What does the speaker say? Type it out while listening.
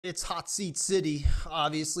It's hot seat city,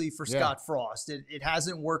 obviously, for Yeah. Scott Frost. It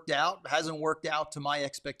hasn't worked out to my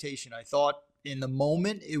expectation. I thought in the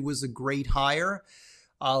moment it was a great hire.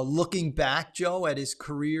 Looking back, Joe, at his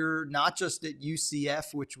career, not just at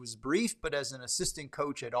UCF, which was brief, but as an assistant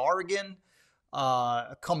coach at Oregon,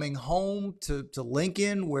 coming home to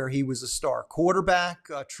Lincoln, where he was a star quarterback,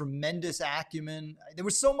 tremendous acumen. There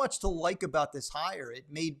was so much to like about this hire. It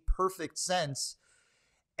made perfect sense,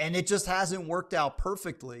 and it just hasn't worked out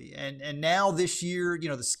perfectly. And now this year,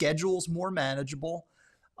 the schedule's more manageable.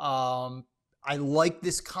 I like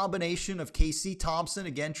this combination of KC Thompson,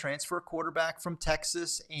 again, transfer quarterback from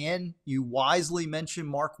Texas, and you wisely mentioned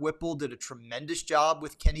Mark Whipple did a tremendous job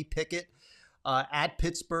with Kenny Pickett at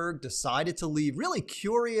Pittsburgh, decided to leave. Really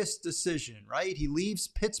curious decision, right? He leaves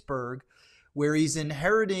Pittsburgh, where he's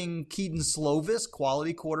inheriting Keaton Slovis,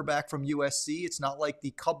 quality quarterback from USC. It's not like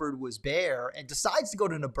the cupboard was bare, and decides to go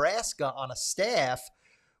to Nebraska on a staff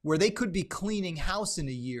where they could be cleaning house in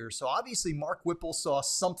a year. So obviously, Mark Whipple saw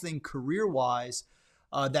something career-wise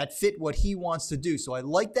that fit what he wants to do. So I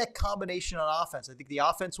like that combination on offense. I think the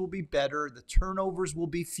offense will be better. The turnovers will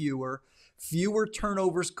be fewer. Fewer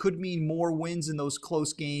turnovers could mean more wins in those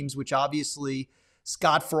close games, which obviously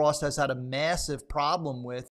Scott Frost has had a massive problem with.